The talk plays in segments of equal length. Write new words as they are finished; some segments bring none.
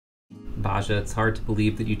Basia, it's hard to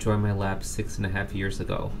believe that you joined my lab 6.5 years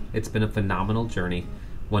ago. It's been a phenomenal journey,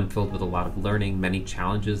 one filled with a lot of learning, many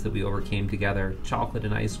challenges that we overcame together, chocolate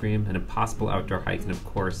and ice cream, an impossible outdoor hike, and of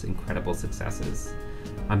course, incredible successes.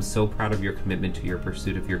 I'm so proud of your commitment to your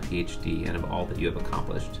pursuit of your PhD and of all that you have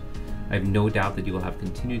accomplished. I have no doubt that you will have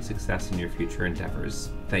continued success in your future endeavors.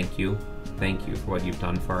 Thank you. Thank you for what you've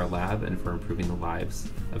done for our lab and for improving the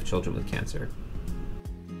lives of children with cancer.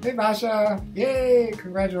 Hey Basia! Yay!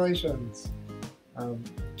 Congratulations!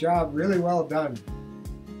 Job really well done.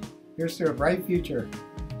 Here's to a bright future.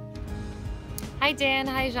 Hi Dan,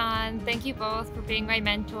 hi Jean. Thank you both for being my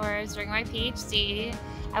mentors during my PhD.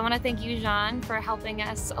 I want to thank you, Jean, for helping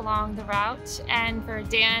us along the route, and for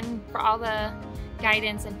Dan for all the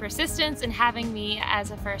guidance and persistence in having me as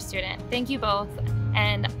a first student. Thank you both,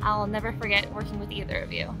 and I'll never forget working with either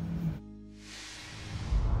of you.